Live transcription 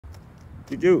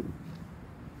JUJU.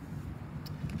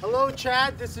 Hello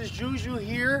Chad, this is JUJU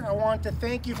here. I want to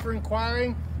thank you for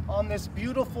inquiring on this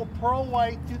beautiful pearl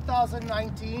white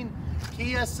 2019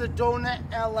 Kia Sedona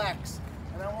LX.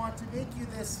 And I want to make you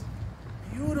this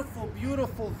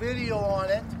beautiful video on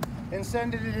it and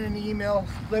send it in an email.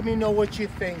 Let me know what you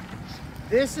think.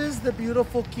 This is the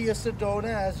beautiful Kia Sedona,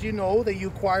 as you know, that you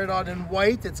acquired on in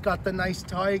white. It's got the nice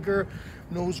tiger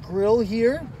nose grille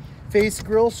here. Face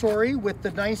grille, sorry, with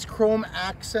the nice chrome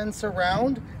accents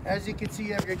around. As you can see,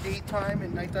 you have your daytime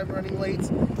and nighttime running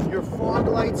lights. Your fog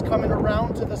lights coming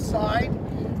around to the side.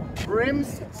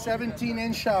 Rims,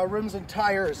 17-inch rims and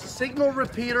tires. Signal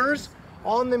repeaters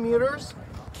on the meters.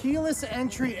 Keyless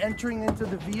entry entering into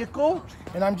the vehicle.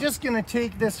 And I'm just gonna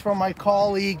take this from my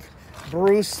colleague,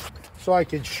 Bruce, so I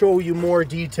could show you more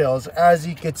details. As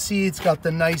you can see, it's got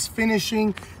the nice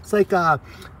finishing. It's like a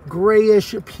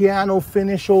grayish piano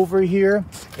finish over here.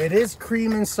 It is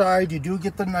cream inside. You do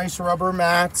get the nice rubber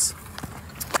mats.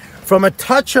 From a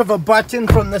touch of a button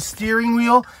from the steering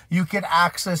wheel, you can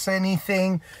access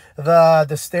anything.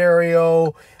 The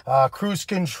stereo, cruise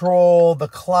control, the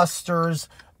clusters,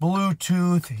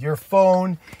 Bluetooth, your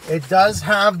phone. It does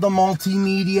have the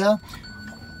multimedia.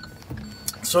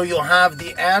 So you'll have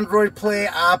the Android Play,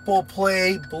 Apple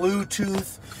Play,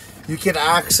 Bluetooth. You can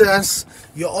access.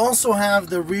 You also have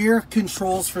the rear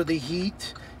controls for the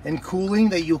heat and cooling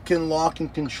that you can lock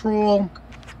and control.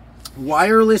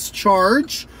 Wireless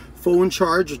charge, phone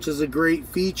charge, which is a great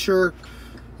feature.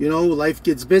 You know, life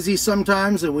gets busy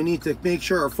sometimes and we need to make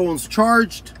sure our phone's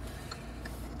charged.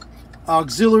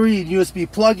 Auxiliary and USB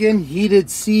plug-in, heated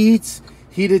seats,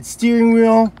 heated steering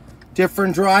wheel,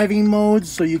 different driving modes,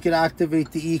 so you can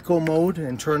activate the eco mode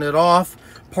and turn it off.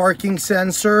 Parking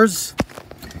sensors,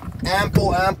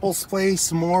 ample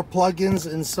space, more plugins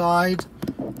inside.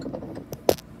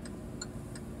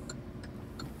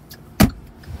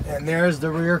 And there's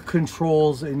the rear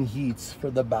controls and heats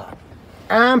for the back.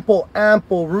 Ample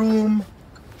room.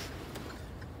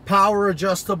 Power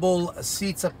adjustable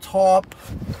seats up top.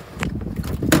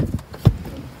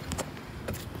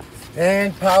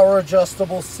 And power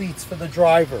adjustable seats for the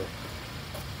driver.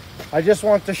 I just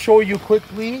want to show you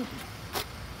quickly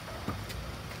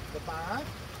the back,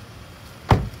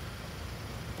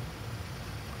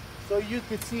 so you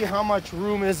can see how much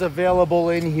room is available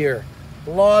in here.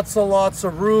 Lots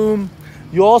of room.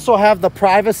 You also have the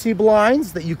privacy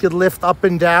blinds that you could lift up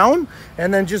and down.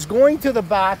 And then just going to the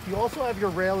back, you also have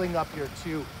your railing up here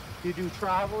too. You do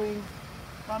traveling.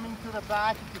 Coming to the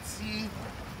back, you can see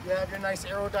you have your nice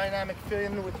aerodynamic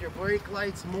fin with your brake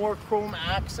lights, more chrome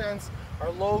accents, our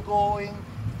logoing,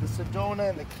 the Sedona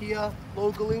and the Kia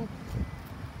logoing.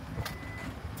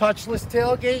 Touchless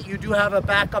tailgate, you do have a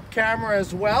backup camera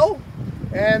as well.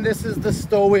 And this is the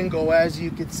stow and go, as you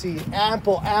can see.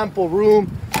 Ample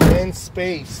room and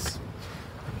space.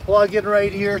 Plug in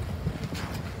right here.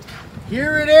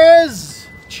 Here it is,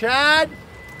 Chad.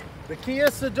 The Kia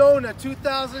Sedona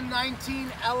 2019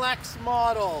 LX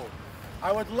model.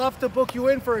 I would love to book you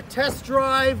in for a test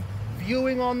drive,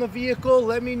 viewing on the vehicle.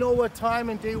 Let me know what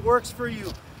time and day works for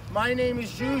you. My name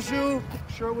is JUJU.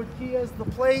 Sherwood Kia is the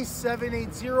place.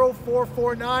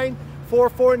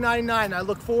 780-449-4499. I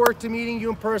look forward to meeting you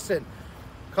in person.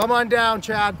 Come on down,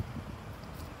 Chad.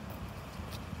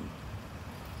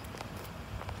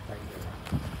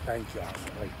 Thank you.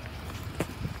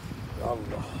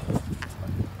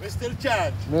 Mr.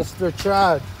 Chad. Mr.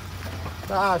 Chad.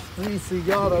 Gosh, 3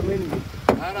 cigar mingi.